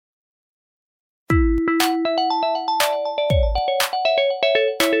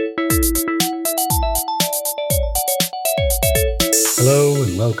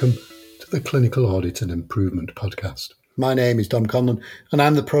welcome to the Clinical Audit and Improvement podcast. My name is Dom Conlon and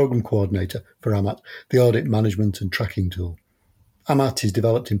I'm the Programme Coordinator for AMAT, the Audit Management and Tracking Tool. AMAT is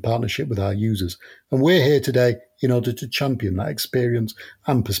developed in partnership with our users, and we're here today in order to champion that experience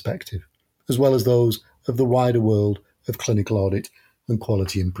and perspective, as well as those of the wider world of clinical audit and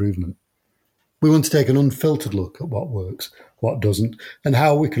quality improvement. We want to take an unfiltered look at what works, what doesn't, and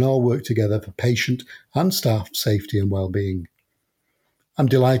how we can all work together for patient and staff safety and well-being. I'm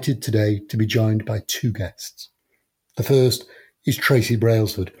delighted today to be joined by two guests. The first is Tracy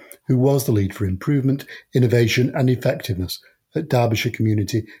Brailsford, who was the lead for improvement, innovation and effectiveness at Derbyshire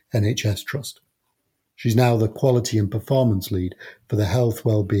Community NHS Trust. She's now the quality and performance lead for the Health,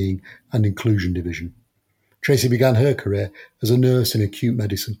 Wellbeing and Inclusion Division. Tracy began her career as a nurse in acute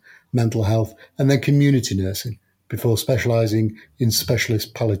medicine, mental health and then community nursing before specialising in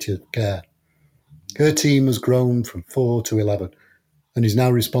specialist palliative care. Her team has grown from 4 to 11 and is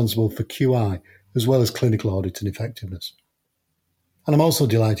now responsible for QI as well as clinical audit and effectiveness. And I'm also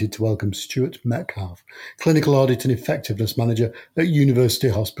delighted to welcome Stuart Metcalfe, Clinical Audit and Effectiveness Manager at University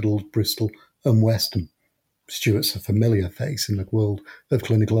Hospitals Bristol and Weston. Stuart's a familiar face in the world of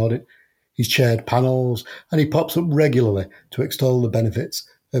clinical audit. He's chaired panels and he pops up regularly to extol the benefits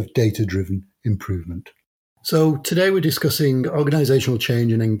of data-driven improvement. So today we're discussing organisational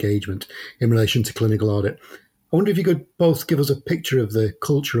change and engagement in relation to clinical audit. I wonder if you could both give us a picture of the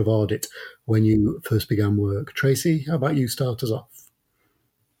culture of audit when you first began work. Tracy, how about you start us off?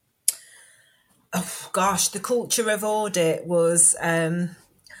 Oh gosh, the culture of audit was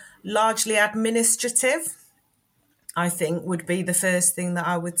largely administrative, I think would be the first thing that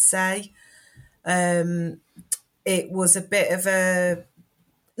I would say. It was a bit of a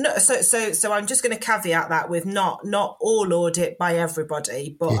no. So I'm just going to caveat that with not all audit by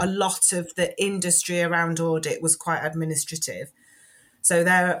everybody, but a lot of the industry around audit was quite administrative. So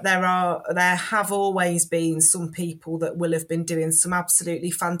there have always been some people that will have been doing some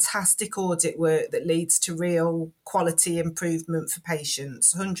absolutely fantastic audit work that leads to real quality improvement for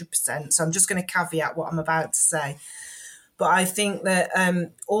patients, 100%. So I'm just going to caveat what I'm about to say. But I think that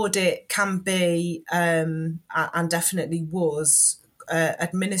audit can be, and definitely was,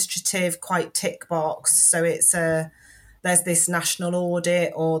 administrative, quite tick box. So it's there's this national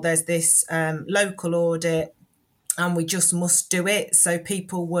audit or there's this local audit, and we just must do it. So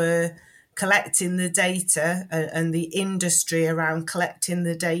people were collecting the data and the industry around collecting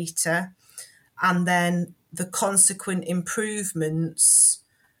the data, and then the consequent improvements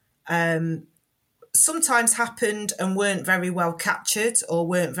sometimes happened and weren't very well captured or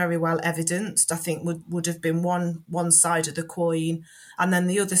weren't very well evidenced. I think would have been one side of the coin. And then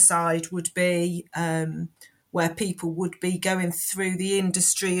the other side would be where people would be going through the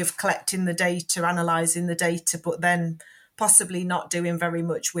industry of collecting the data, analysing the data, but then possibly not doing very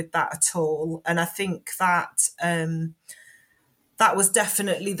much with that at all. And I think that that was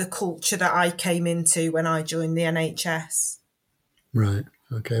definitely the culture that I came into when I joined the NHS. Right.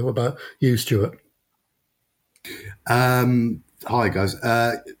 Okay. What about you, Stuart? Hi guys.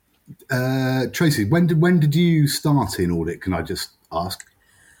 Tracy, when did you start in audit? Can I just ask?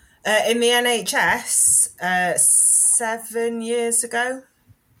 In the NHS, 7 years ago.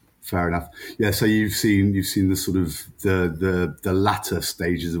 Fair enough. Yeah. So you've seen the sort of the latter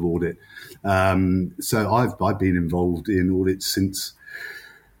stages of audit. So I've been involved in audit since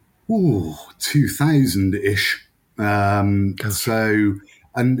 2000-ish. So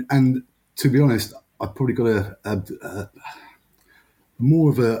and to be honest, I've probably got a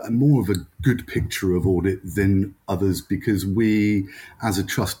more of a good picture of audit than others, because we, as a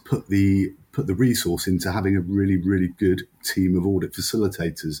trust, put the resource into having a really, really good team of audit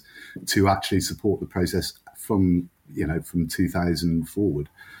facilitators to actually support the process from 2000 forward.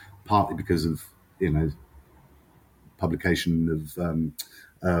 Partly because of publication of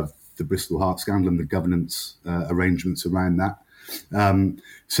the Bristol Heart scandal and the governance arrangements around that.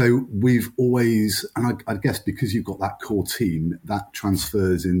 So we've always, and I guess because you've got that core team, that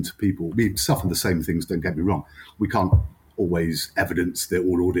transfers into people. We suffer the same things, don't get me wrong. We can't always evidence that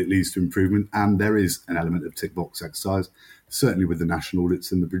all audit leads to improvement, and there is an element of tick box exercise, certainly with the national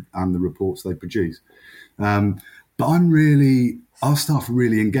audits and the reports they produce. But our staff are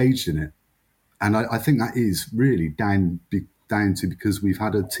really engaged in it. And I think that is really down to because we've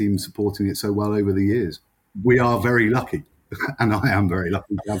had a team supporting it so well over the years. We are very lucky. And I am very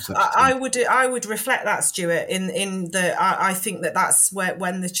lucky to have such a team. I would reflect that, Stuart, in that I think that's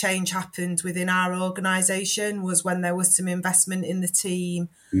when the change happened within our organisation, was when there was some investment in the team,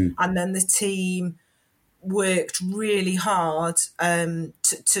 and then the team worked really hard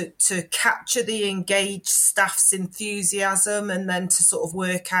to capture the engaged staff's enthusiasm, and then to sort of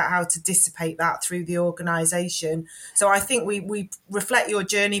work out how to dissipate that through the organisation. So I think we reflect your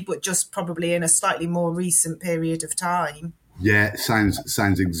journey, but just probably in a slightly more recent period of time. Yeah, it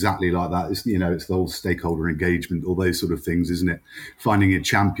sounds exactly like that. It's, it's the whole stakeholder engagement, all those sort of things, isn't it? Finding your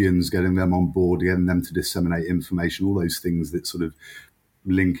champions, getting them on board, getting them to disseminate information, all those things that sort of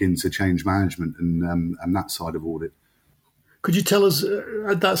link into change management and that side of audit. Could you tell us,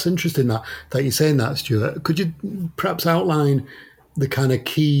 that's interesting that you're saying that, Stuart. Could you perhaps outline the kind of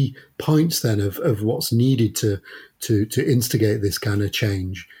key points then of what's needed to instigate this kind of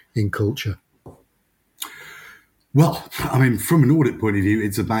change in culture? Well, I mean, from an audit point of view,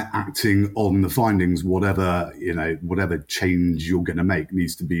 it's about acting on the findings. Whatever change you're going to make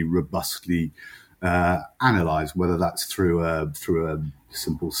needs to be robustly analysed, whether that's through a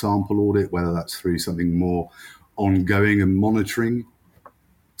simple sample audit, whether that's through something more ongoing and monitoring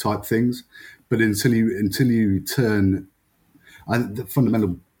type things. But until you turn, the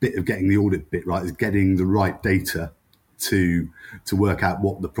fundamental bit of getting the audit bit right is getting the right data to work out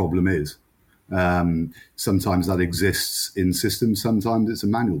what the problem is. Sometimes that exists in systems, sometimes it's a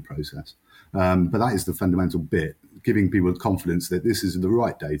manual process. But that is the fundamental bit, giving people confidence that this is the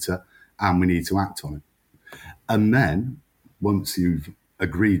right data and we need to act on it. And then once you've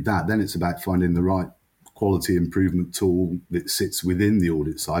agreed that, then it's about finding the right quality improvement tool that sits within the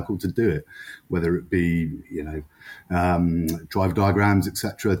audit cycle to do it, whether it be, drive diagrams,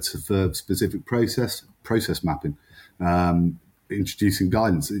 etc., for specific process mapping, introducing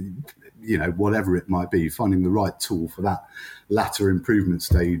guidance, whatever it might be, finding the right tool for that latter improvement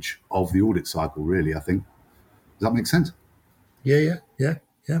stage of the audit cycle, really, I think. Does that make sense? Yeah.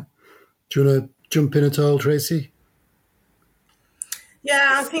 Do you want to jump in at all, Tracy?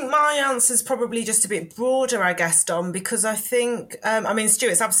 Yeah, I think my answer is probably just a bit broader, I guess, Dom, because I think,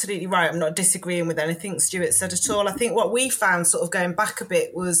 Stuart's absolutely right. I'm not disagreeing with anything Stuart said at all. I think what we found, sort of going back a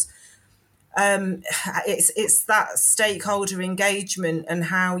bit, was it's that stakeholder engagement and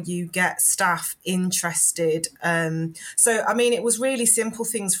how you get staff interested. It was really simple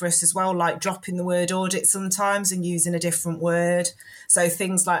things for us as well, like dropping the word audit sometimes and using a different word. So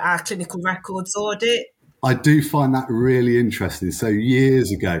things like our clinical records audit. I do find that really interesting. So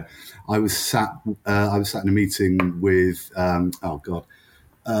years ago, I was sat in a meeting with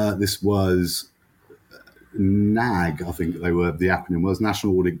this was NAG, I think the acronym was,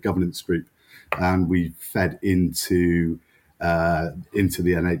 National Audit Governance Group, and we fed into the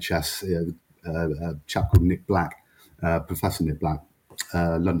NHS a chap called Nick Black, Professor Nick Black,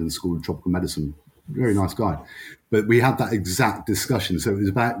 London School of Tropical Medicine, very nice guy. But we had that exact discussion. So it was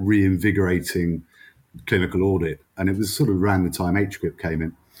about reinvigorating clinical audit, and it was sort of around the time HQIP came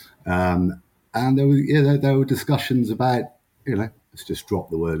in, and there were discussions about let's just drop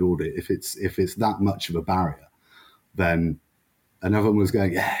the word audit if it's that much of a barrier. Then another one was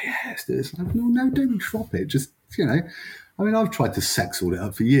going, let's do this. No, don't drop it. Just I've tried to sex audit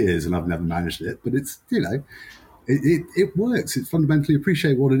up for years and I've never managed it, but it's it works. It's fundamentally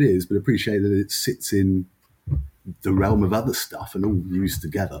appreciate what it is, but appreciate that it sits in the realm of other stuff and all used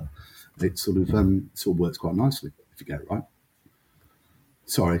together. It sort of works quite nicely if you get it right.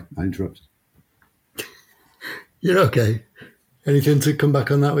 Sorry, I interrupted. You're okay. Anything to come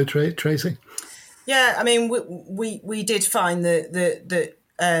back on that with Tracy? Yeah, I mean, we did find that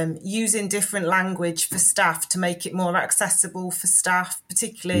using different language for staff to make it more accessible for staff,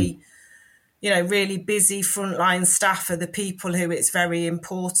 particularly, really busy frontline staff are the people who it's very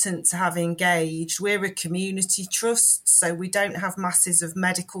important to have engaged. We're a community trust, so we don't have masses of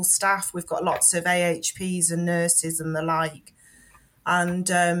medical staff. We've got lots of AHPs and nurses and the like. And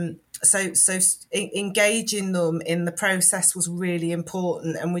so engaging them in the process was really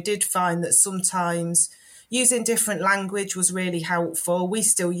important. And we did find that sometimes using different language was really helpful. We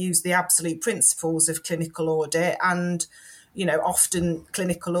still use the absolute principles of clinical audit, and often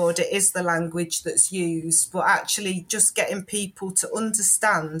clinical audit is the language that's used, but actually just getting people to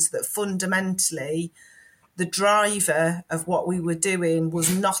understand that fundamentally the driver of what we were doing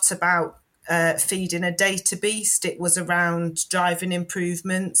was not about feeding a data beast. It was around driving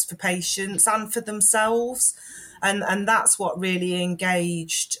improvements for patients and for themselves. And that's what really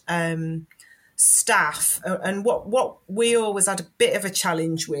engaged staff. And what we always had a bit of a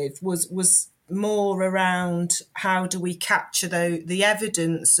challenge with was more around how do we capture the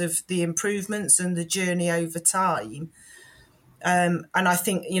evidence of the improvements and the journey over time. And I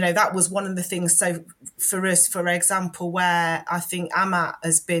think, that was one of the things. So for us, for example, where I think AMAT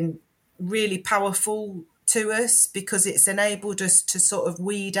has been really powerful to us, because it's enabled us to sort of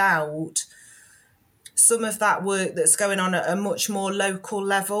weed out some of that work that's going on at a much more local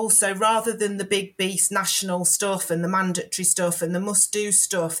level. So rather than the big beast national stuff and the mandatory stuff and the must-do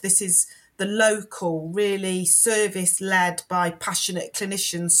stuff, this is the local, really service-led by passionate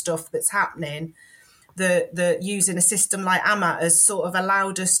clinician stuff that's happening. The using a system like AMAT has sort of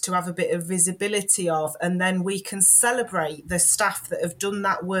allowed us to have a bit of visibility of, and then we can celebrate the staff that have done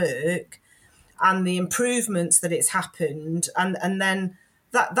that work and the improvements that it's happened, and then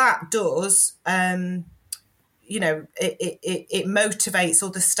that does, it motivates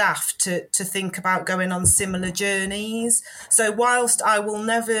other staff to think about going on similar journeys. So whilst I will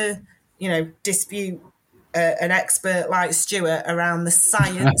never, dispute an expert like Stuart around the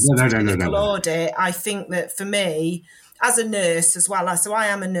science of clinical audit, I think that for me, as a nurse as well, so I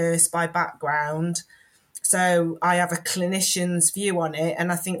am a nurse by background, so I have a clinician's view on it.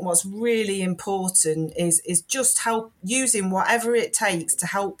 And I think what's really important is just help using whatever it takes to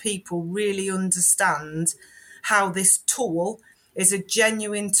help people really understand how this tool is a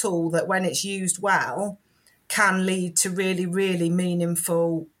genuine tool that when it's used well can lead to really, really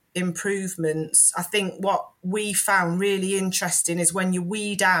meaningful improvements. I think what we found really interesting is when you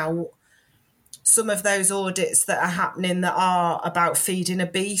weed out some of those audits that are happening that are about feeding a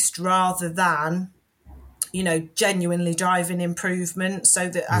beast rather than, genuinely driving improvement. So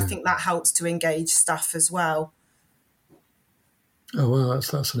that I think that helps to engage staff as well. Oh, well,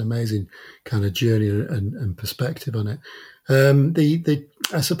 that's an amazing kind of journey and perspective on it.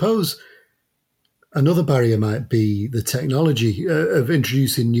 I suppose another barrier might be the technology of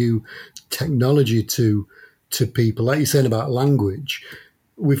introducing new technology to people. Like you're saying about language,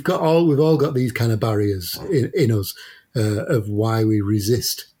 we've all got these kind of barriers in us of why we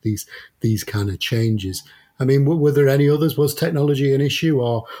resist these kind of changes. I mean, were there any others? Was technology an issue,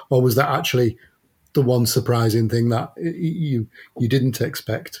 or was that actually the one surprising thing that you didn't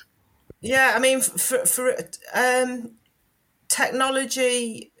expect? Yeah, I mean, for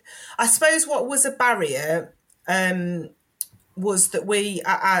technology, I suppose what was a barrier was that we,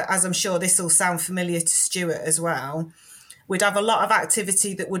 as I'm sure this will sound familiar to Stuart as well, we'd have a lot of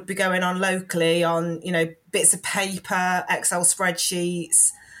activity that would be going on locally on, bits of paper, Excel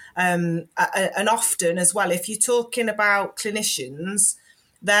spreadsheets, and often as well, if you're talking about clinicians,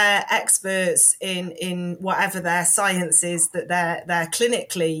 they're experts in whatever their science is that they're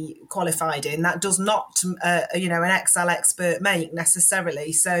clinically qualified in. That does not, an Excel expert make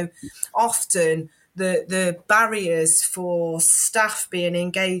necessarily. So often the barriers for staff being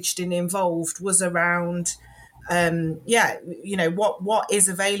engaged and involved was around, what is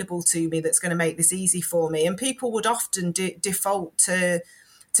available to me that's going to make this easy for me. And people would often default to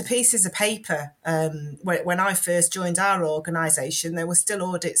pieces of paper. When I first joined our organisation, there were still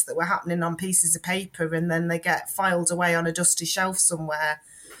audits that were happening on pieces of paper, and then they get filed away on a dusty shelf somewhere.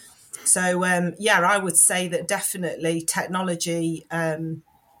 So, I would say that definitely technology,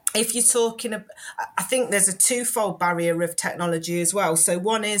 if you're talking, I think there's a twofold barrier of technology as well. So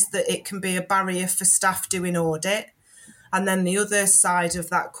one is that it can be a barrier for staff doing audit. And then the other side of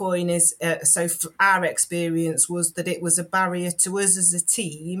that coin is, so our experience was that it was a barrier to us as a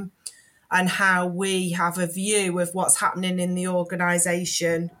team and how we have a view of what's happening in the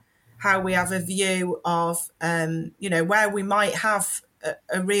organisation, how we have a view of, where we might have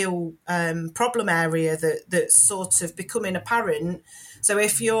a real problem area that's sort of becoming apparent. So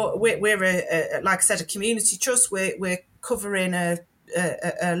if we're like I said, a community trust, we're covering a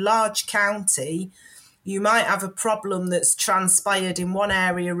large county. You might have a problem that's transpired in one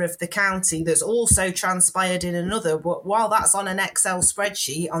area of the county that's also transpired in another. But while that's on an Excel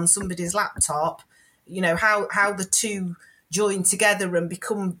spreadsheet on somebody's laptop, how the two join together and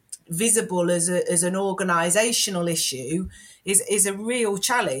become visible as an organisational issue is a real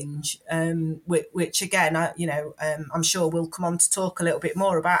challenge. Which again, I'm sure we'll come on to talk a little bit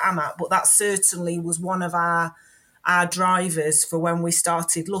more about AMAT, but that certainly was one of our drivers for when we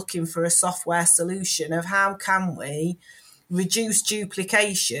started looking for a software solution of how can we reduce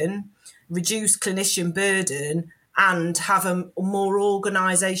duplication, reduce clinician burden, and have a more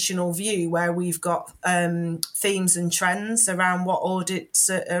organisational view where we've got themes and trends around what audits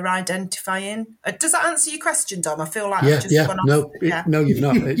are identifying. Does that answer your question, Dom? I feel like I've just gone off. No, you've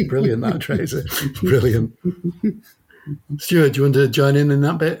not. It's brilliant, that, Tracy. Brilliant. Stuart, do you want to join in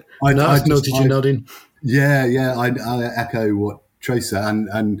that bit? I noticed you nodding. Yeah, I echo what Trace said,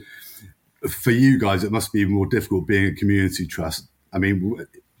 and for you guys, it must be more difficult being a community trust. I mean,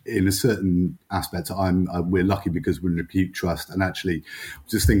 in a certain aspect, we're lucky because we're an acute trust, and actually,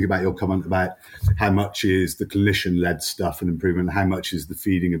 just thinking about your comment about how much is the clinician-led stuff and improvement, how much is the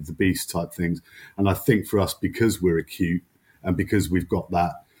feeding of the beast type things, and I think for us, because we're acute and because we've got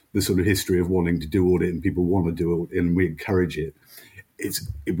that the sort of history of wanting to do audit, and people want to do it, and we encourage it.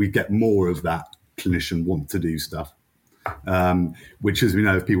 We get more of that clinician want to do stuff, which, as we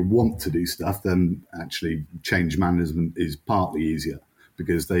know, if people want to do stuff, then actually change management is partly easier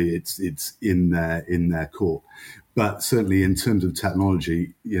because it's in their court. But certainly in terms of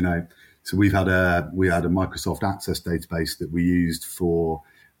technology, so we had a Microsoft Access database that we used for,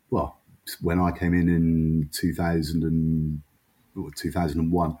 well, when I came in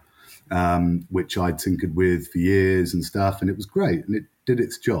 2001, which I'd tinkered with for years and stuff, and it was great and it did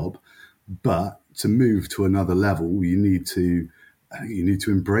its job. But to move to another level, you need to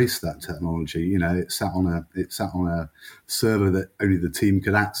embrace that technology. It sat on a server that only the team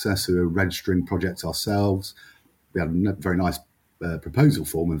could access. We were registering projects ourselves. We had a very nice proposal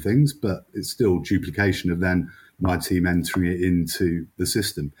form and things, but it's still duplication of then my team entering it into the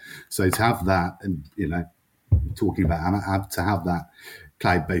system. So to have that, and talking about to have that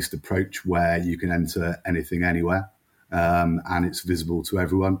cloud-based approach where you can enter anything anywhere, and it's visible to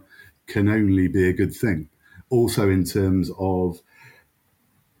everyone, can only be a good thing. Also in terms of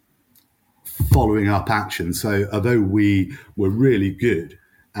following up action. So although we were really good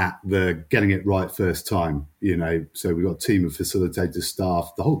at the getting it right first time, so we've got a team of facilitator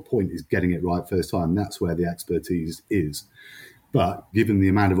staff. The whole point is getting it right first time. That's where the expertise is. But given the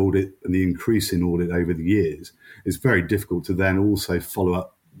amount of audit and the increase in audit over the years, it's very difficult to then also follow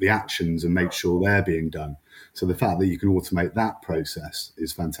up the actions and make sure they're being done. So the fact that you can automate that process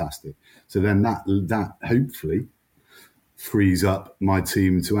is fantastic. So then that hopefully frees up my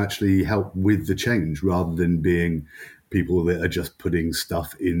team to actually help with the change rather than being people that are just putting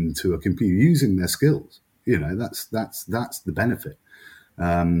stuff into a computer using their skills. That's the benefit.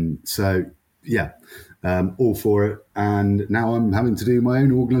 All for it. And now I'm having to do my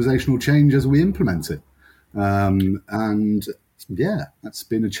own organisational change as we implement it. That's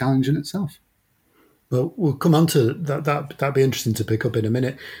been a challenge in itself. Well, we'll come on to that. That'd be interesting to pick up in a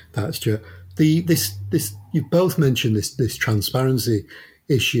minute. That's Stuart. This you've both mentioned this transparency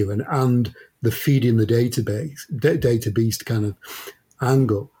issue and the feeding the data beast kind of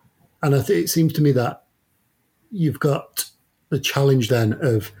angle, and I think it seems to me that you've got the challenge then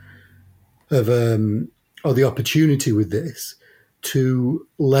of or the opportunity with this to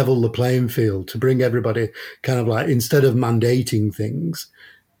level the playing field, to bring everybody kind of like, instead of mandating things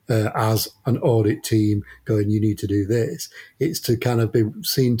as an audit team going, you need to do this, it's to kind of be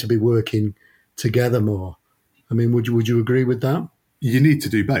seen to be working together more. I mean, would you agree with that? You need to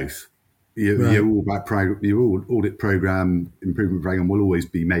do both. Your audit program, improvement program will always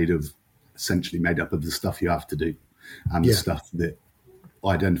be essentially made up of the stuff you have to do and the stuff that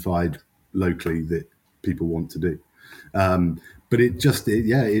identified locally that people want to do. But it just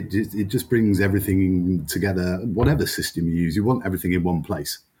brings everything together. Whatever system you use, you want everything in one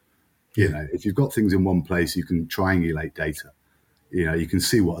place. If you've got things in one place, you can triangulate data. You can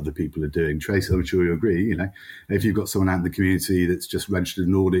see what other people are doing. Tracy, I'm sure you agree. If you've got someone out in the community that's just registered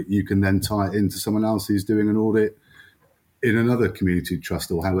an audit, you can then tie it into someone else who's doing an audit in another community trust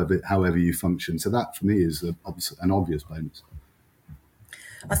or however you function. So that for me is an obvious bonus.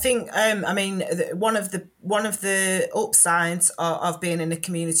 I think, one of the upsides of being in a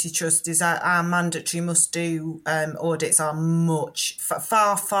community trust is that our mandatory must-do audits are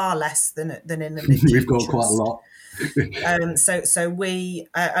far less than in a We've got trust. Quite a lot. So we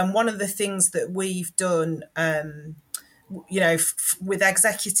and one of the things that we've done, with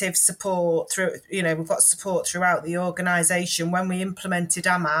executive support through, we've got support throughout the organisation. When we implemented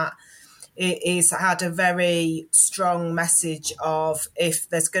AMAT, it had a very strong message of, if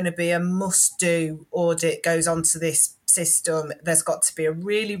there's going to be a must-do audit goes onto this system, there's got to be a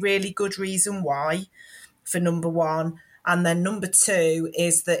really, really good reason why, for number one. And then number two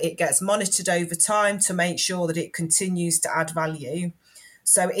is that it gets monitored over time to make sure that it continues to add value.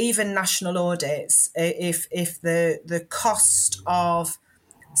 So even national audits, if the cost of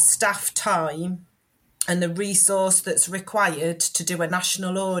staff time and the resource that's required to do a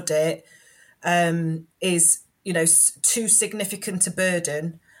national audit is, too significant a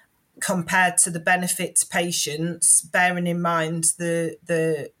burden compared to the benefit to patients, bearing in mind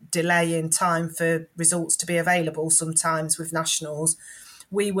the delay in time for results to be available sometimes with nationals,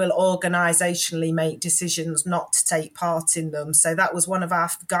 we will organisationally make decisions not to take part in them. So that was one of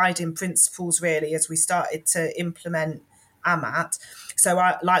our guiding principles, really, as we started to implement AMAT. So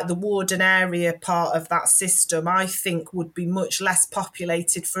like the ward and area part of that system, I think would be much less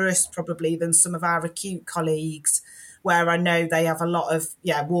populated for us probably than some of our acute colleagues, where I know they have a lot of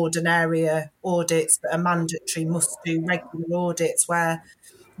ward and area audits that are mandatory, must do regular audits, where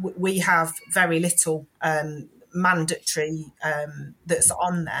we have very little mandatory that's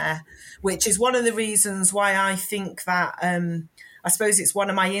on there, which is one of the reasons why I think that I suppose it's one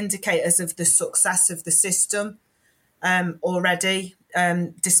of my indicators of the success of the system already,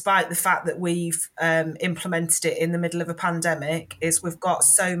 despite the fact that we've implemented it in the middle of a pandemic, is we've got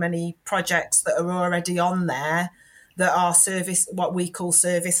so many projects that are already on there that are service, what we call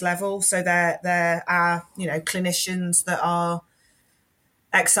service level. So there are, clinicians that are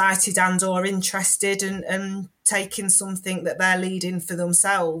excited and or interested and taking something that they're leading for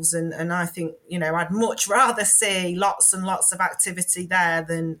themselves. And I think, I'd much rather see lots and lots of activity there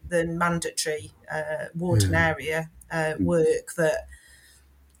than mandatory warden area work that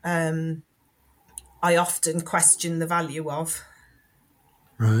I often question the value of.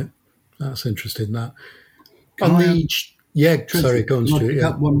 Right. That's interesting, that. Tracy, sorry, go on, Stuart.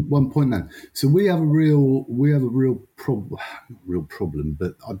 Yeah. One point then. So we have a real problem,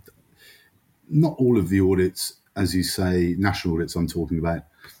 but not all of the audits, as you say, national audits I'm talking about,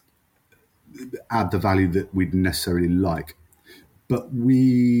 add the value that we'd necessarily like. But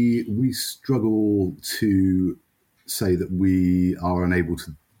we struggle to say that we are unable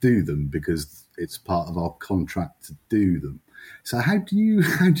to do them because it's part of our contract to do them. So how do you?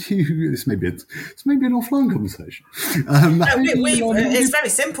 This may be an offline conversation. It's very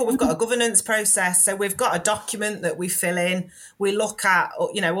simple. We've got a governance process, so we've got a document that we fill in. We look at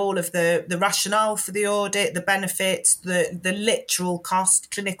all of the rationale for the audit, the benefits, the literal cost,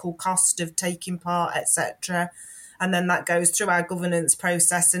 clinical cost of taking part, etc. And then that goes through our governance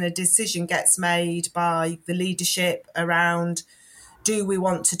process, and a decision gets made by the leadership around, do we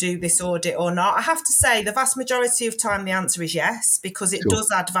want to do this audit or not? I have to say the vast majority of time the answer is yes, because it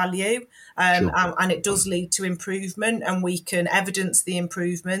does add value and it does lead to improvement, and we can evidence the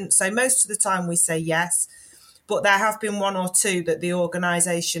improvement. So most of the time we say yes, but there have been one or two that the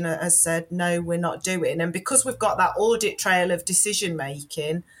organisation has said, no, we're not doing. And because we've got that audit trail of decision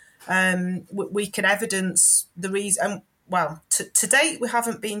making, we can evidence the reason. Well, to date, we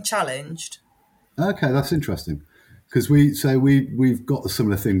haven't been challenged. Okay, that's interesting. Because we've got a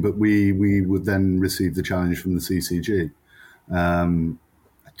similar thing, but we would then receive the challenge from the CCG.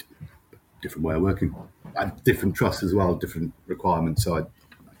 Different way of working, different trusts as well, different requirements. So I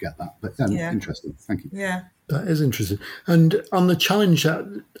get that, but interesting. Thank you. Yeah, that is interesting. And on the challenge side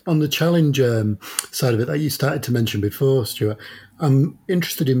of it that you started to mention before, Stuart, I'm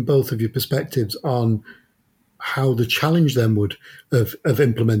interested in both of your perspectives on how the challenge then of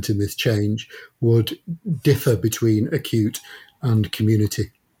implementing this change would differ between acute and community.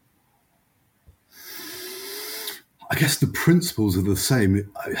 I guess the principles are the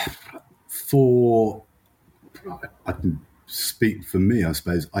same. I can speak for me, I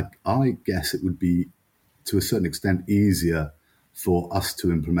suppose. I guess it would be, to a certain extent, easier for us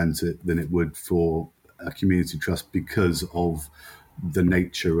to implement it than it would for a community trust because of the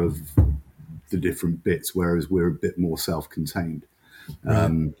nature of the different bits, whereas we're a bit more self-contained.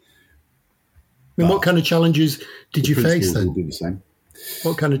 Right. What kind of challenges did you face then? Will be the same.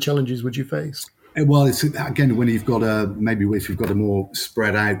 What kind of challenges would you face? Well, it's again, when you've got if you've got a more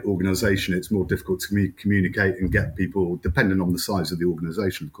spread out organisation, it's more difficult to communicate and get people, depending on the size of the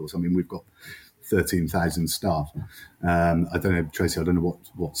organisation, of course. I mean, we've got 13,000 staff. I don't know, Tracy, I don't know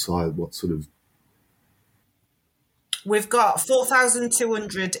what size, what sort of. We've got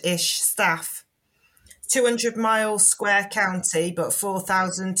 4,200-ish staff, 200 miles square county, but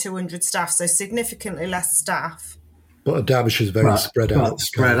 4,200 staff, so significantly less staff. But Derbyshire is very spread out.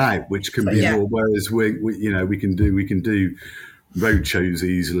 Spread out, which can be more. Whereas we can do road shows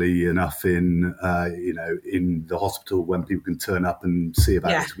easily enough in the hospital when people can turn up and see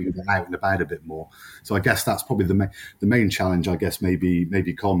about it. So we can get out and about a bit more. So I guess that's probably the main challenge. I guess maybe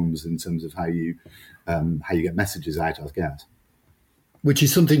comms in terms of how you get messages out, I guess. Which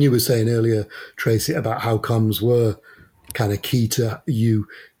is something you were saying earlier, Tracy, about how comms were kind of key to you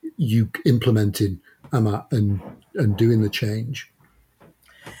implementing AMAT and doing the change.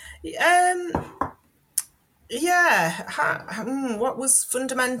 What was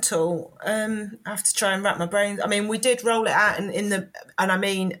fundamental? I have to try and wrap my brains. I mean, we did roll it out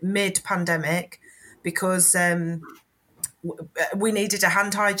mid-pandemic because we needed a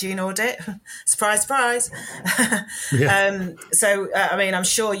hand hygiene audit. Surprise, surprise. I'm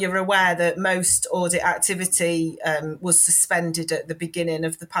sure you're aware that most audit activity was suspended at the beginning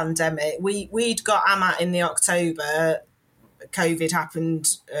of the pandemic. We'd got AMAT in the October. COVID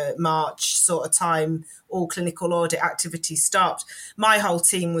happened March sort of time. All clinical audit activity stopped. My whole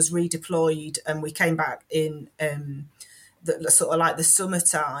team was redeployed and we came back in sort of like the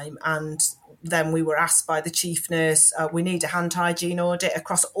summertime, and then we were asked by the chief nurse, we need a hand hygiene audit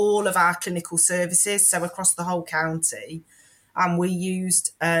across all of our clinical services, so across the whole county, and we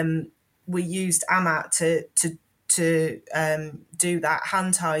used AMAT to do that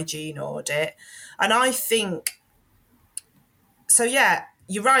hand hygiene audit. And I think, so yeah,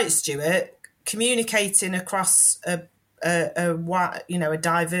 you're right, Stuart, communicating across a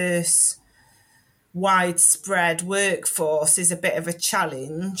diverse, widespread workforce is a bit of a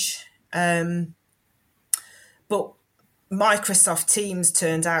challenge. But Microsoft Teams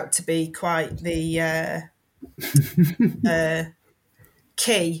turned out to be quite the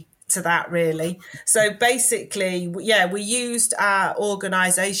key to that, really. So basically, yeah, we used our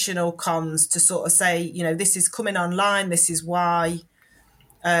organisational comms to sort of say, this is coming online, this is why,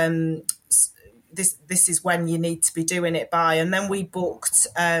 this is when you need to be doing it by. And then we booked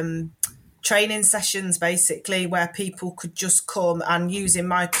training sessions, basically, where people could just come and using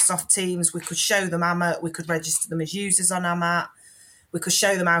Microsoft Teams, we could show them AMAT, we could register them as users on AMAT, we could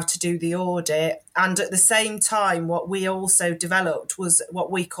show them how to do the audit. And at the same time, what we also developed was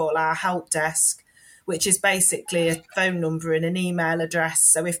what we call our help desk, which is basically a phone number and an email address.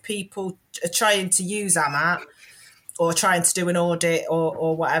 So if people are trying to use AMAT or trying to do an audit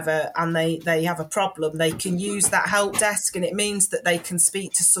or whatever, and they have a problem, they can use that help desk, and it means that they can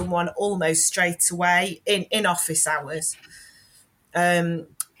speak to someone almost straight away in office hours. And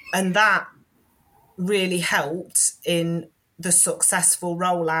that really helped in the successful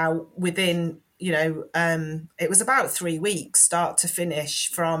rollout within, it was about 3 weeks, start to finish,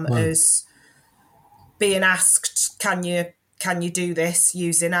 from us being asked, can you do this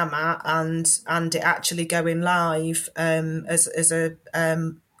using AMAT, and it actually going live as a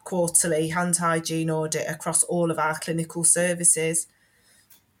quarterly hand hygiene audit across all of our clinical services.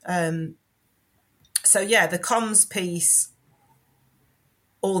 So yeah, the comms piece,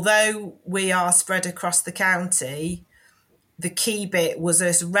 although we are spread across the county, the key bit was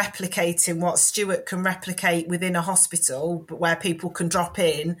us replicating what Stuart can replicate within a hospital, but where people can drop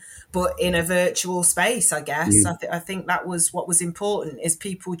in, but in a virtual space, I guess. Yeah. I think that was what was important, is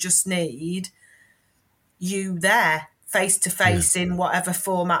people just need you there face-to-face in whatever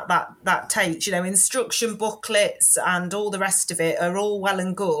format that takes. Instruction booklets and all the rest of it are all well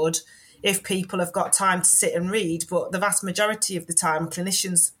and good if people have got time to sit and read, but the vast majority of the time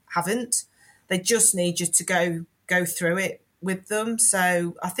clinicians haven't. They just need you to go through it with them.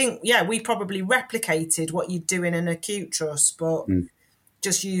 So I think, we probably replicated what you do in an acute trust, but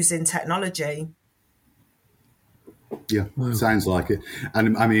just using technology. Yeah, sounds like it.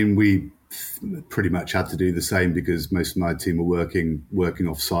 And I mean, we pretty much had to do the same because most of my team were working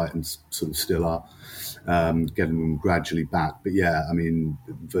off site and sort of still are, getting them gradually back. But yeah, I mean,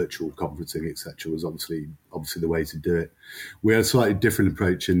 virtual conferencing, etc., was obviously the way to do it. We had a slightly different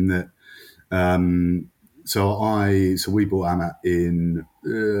approach in that. So we bought AMAT in,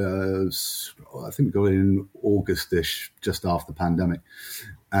 I think we got it in August-ish, just after the pandemic.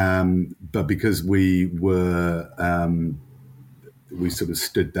 But because we sort of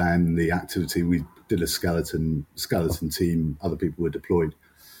stood down the activity, we did a skeleton team, other people were deployed.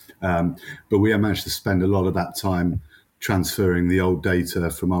 But we managed to spend a lot of that time transferring the old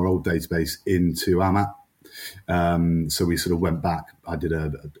data from our old database into AMAT. So we sort of went back. I did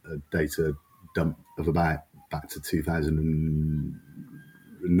a data dump of about back to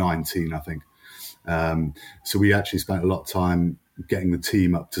 2019, I think. So we actually spent a lot of time getting the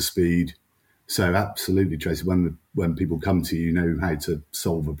team up to speed. So absolutely, Tracy, when people come to you, you know how to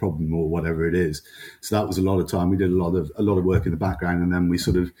solve a problem or whatever it is. So that was a lot of time. We did a lot of work in the background, and then we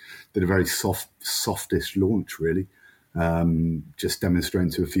sort of did a very softish launch, really, just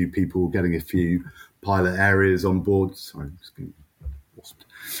demonstrating to a few people, getting a few pilot areas on board. Sorry, I'm just getting lost.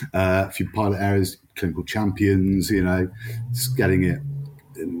 A few pilot areas, clinical champions, just getting it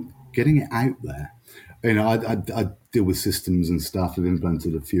out there. I deal with systems and stuff. I've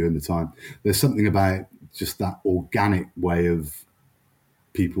implemented a few in the time. There's something about just that organic way of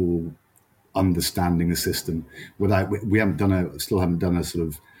people understanding a system without, still haven't done a sort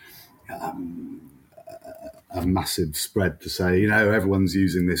of a massive spread to say, everyone's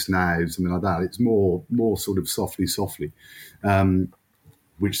using this now, something like that. It's more sort of softly,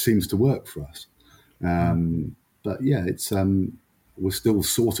 which seems to work for us. But yeah, it's we're still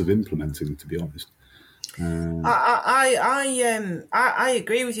sort of implementing, to be honest. I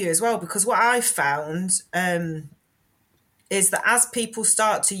agree with you as well, because what I found is that as people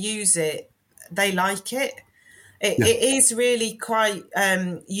start to use it, they like it. It is really quite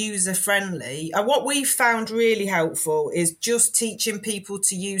user friendly. And what we've found really helpful is just teaching people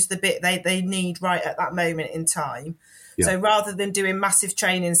to use the bit they need right at that moment in time. Yeah. So rather than doing massive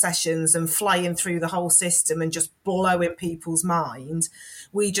training sessions and flying through the whole system and just blowing people's mind,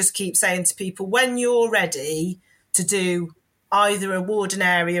 we just keep saying to people, when you're ready to do either a warden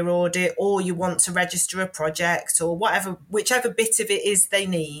area audit or you want to register a project or whatever, whichever bit of it is they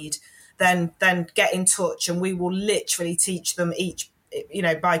need, then get in touch and we will literally teach them each,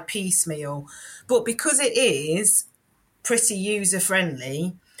 by piecemeal. But because it is pretty user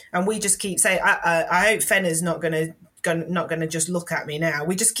friendly, and we just keep saying, I hope Fenner's not going to just look at me now.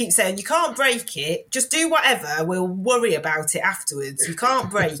 We just keep saying, you can't break it. Just do whatever. We'll worry about it afterwards. You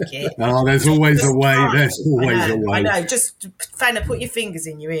can't break it. Oh, there's always a way. There's always a way. I know. Just, Fenner, put your fingers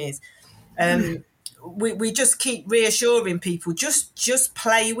in your ears. We just keep reassuring people, just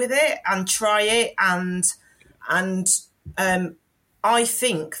play with it and try it. And I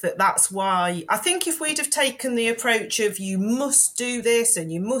think that's why, I think if we'd have taken the approach of you must do this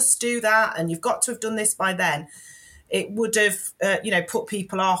and you must do that and you've got to have done this by then, it would have, put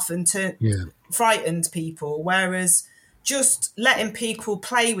people off and frightened people. Whereas just letting people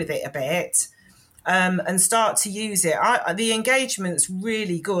play with it a bit and start to use it, the engagement's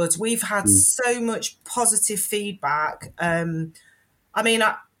really good. We've had so much positive feedback.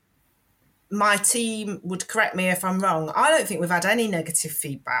 My team would correct me if I'm wrong. I don't think we've had any negative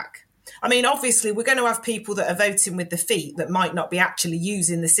feedback. I mean, obviously, we're going to have people that are voting with their feet that might not be actually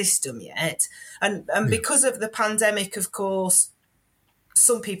using the system yet. And because of the pandemic, of course,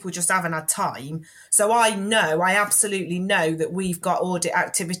 some people just haven't had time. So I absolutely know that we've got audit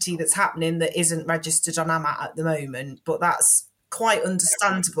activity that's happening that isn't registered on AMAT at the moment. But that's quite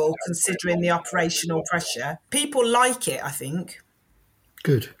understandable considering the operational pressure. People like it, I think.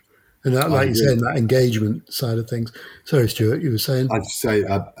 Good. And that, like you're saying, that engagement side of things. Sorry, Stuart, you were saying? I'd say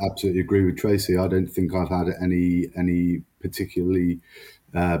I absolutely agree with Tracy. I don't think I've had any particularly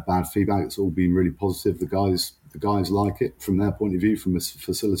bad feedback. It's all been really positive. The guys like it from their point of view, from a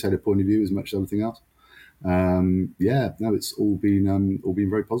facilitator point of view, as much as anything else. It's all been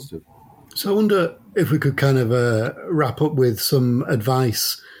very positive. So I wonder if we could kind of wrap up with some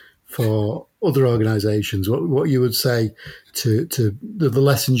advice for other organisations, what you would say to the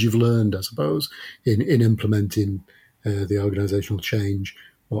lessons you've learned, I suppose, in implementing the organisational change.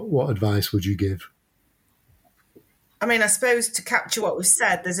 What advice would you give? I mean, I suppose to capture what we've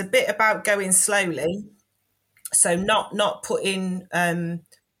said, there's a bit about going slowly. So not putting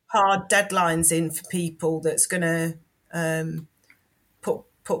hard deadlines in for people that's going to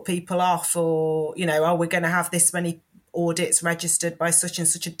put people off, or, we're going to have this many audits registered by such and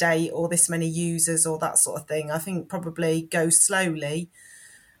such a date or this many users or that sort of thing. I think probably go slowly.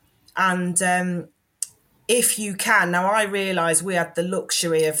 And if you can, now I realise we had the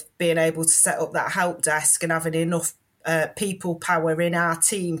luxury of being able to set up that help desk and having enough people power in our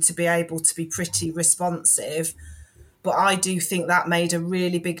team to be able to be pretty responsive. But I do think that made a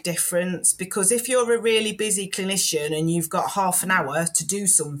really big difference, because if you're a really busy clinician and you've got half an hour to do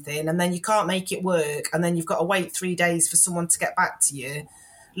something and then you can't make it work and then you've got to wait 3 days for someone to get back to you,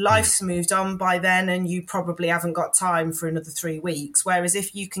 life's moved on by then and you probably haven't got time for another 3 weeks. Whereas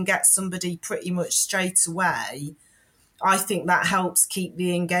if you can get somebody pretty much straight away, I think that helps keep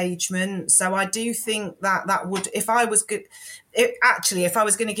the engagement. So I do think that would, if I was going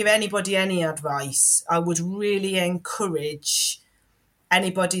to give anybody any advice, I would really encourage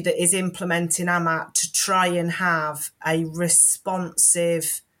anybody that is implementing AMAT to try and have a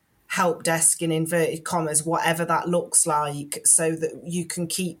responsive help desk, in inverted commas, whatever that looks like, so that you can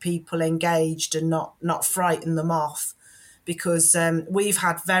keep people engaged and not frighten them off. Because we've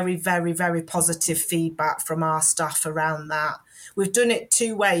had very, very, very positive feedback from our staff around that. We've done it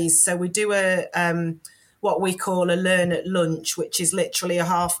 2 ways. So we do what we call a learn at lunch, which is literally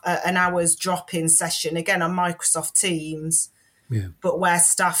an hour's drop-in session, again on Microsoft Teams, but where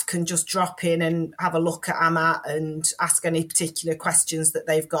staff can just drop in and have a look at AMAT and ask any particular questions that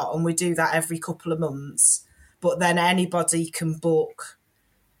they've got. And we do that every couple of months. But then anybody can book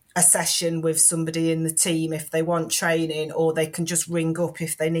a session with somebody in the team if they want training, or they can just ring up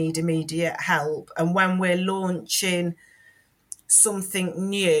if they need immediate help. And when we're launching something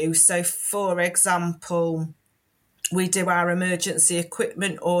new, so for example, we do our emergency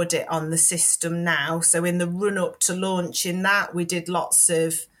equipment audit on the system now. So in the run up to launching that, we did lots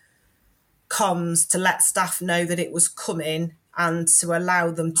of comms to let staff know that it was coming and to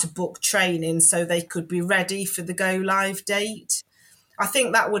allow them to book training so they could be ready for the go live date. I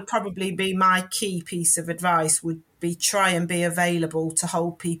think that would probably be my key piece of advice, would try and be available to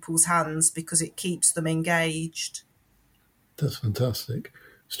hold people's hands, because it keeps them engaged. That's fantastic.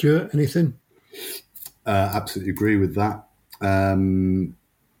 Stuart, anything? Absolutely agree with that.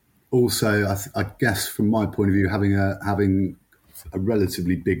 Also, I guess from my point of view, having a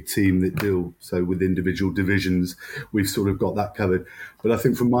relatively big team that deal so with individual divisions, we've sort of got that covered. But I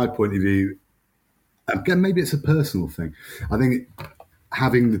think from my point of view, again, maybe it's a personal thing. I think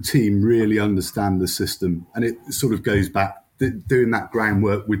having the team really understand the system, and it sort of goes back doing that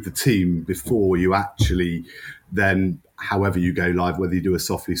groundwork with the team before you actually then, however you go live, whether you do a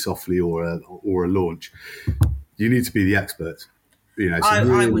softly or a launch, you need to be the expert. So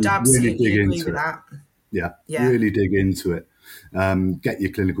I would absolutely agree with that. Yeah, really dig into it. Get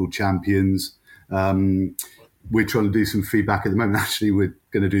your clinical champions. We're trying to do some feedback at the moment. Actually, we're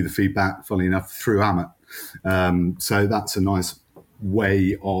going to do the feedback, funnily enough, through AMAT. So that's a nice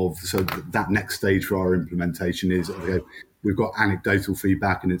way of, so that next stage for our implementation is, okay, we've got anecdotal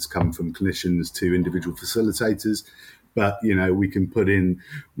feedback and it's come from clinicians to individual facilitators. But we can put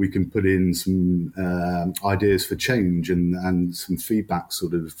in some ideas for change and some feedback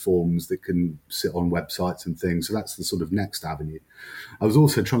sort of forms that can sit on websites and things. So that's the sort of next avenue. I was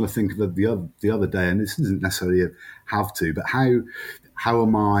also trying to think of the other day, and this isn't necessarily a have to, but how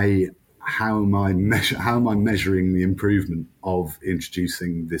am I measuring the improvement of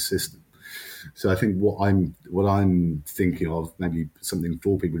introducing this system? So I think what I'm thinking of, maybe something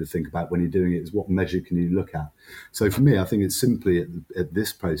for people to think about when you're doing it, is what measure can you look at? So for me, I think it's simply at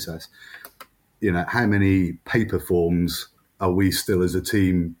this process, how many paper forms are we still as a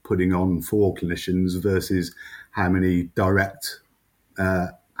team putting on for clinicians versus how many direct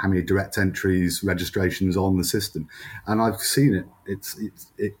entries, registrations on the system. And I've seen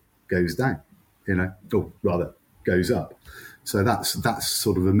it goes down, or rather goes up. So that's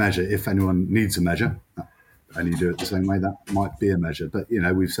sort of a measure. If anyone needs a measure, and you do it the same way, that might be a measure. But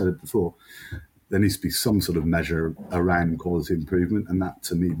we've said it before, there needs to be some sort of measure around quality improvement, and that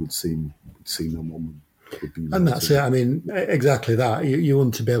to me would seem normal. And that's it. I mean, exactly that. You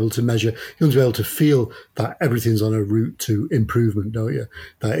want to be able to measure, you want to be able to feel that everything's on a route to improvement, don't you?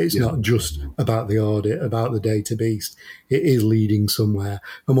 That it's not just about the audit, about the database. It is leading somewhere.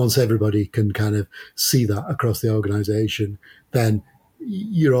 And once everybody can kind of see that across the organisation, then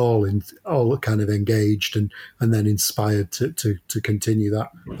you're all kind of engaged and then inspired to continue that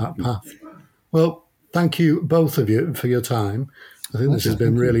path. Well, thank you, both of you, for your time. I think this has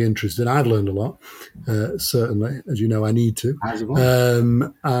been really interesting. I've learned a lot, certainly. As you know, I need to.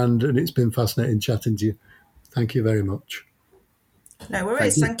 And it's been fascinating chatting to you. Thank you very much. No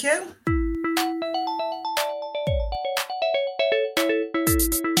worries. Thank you.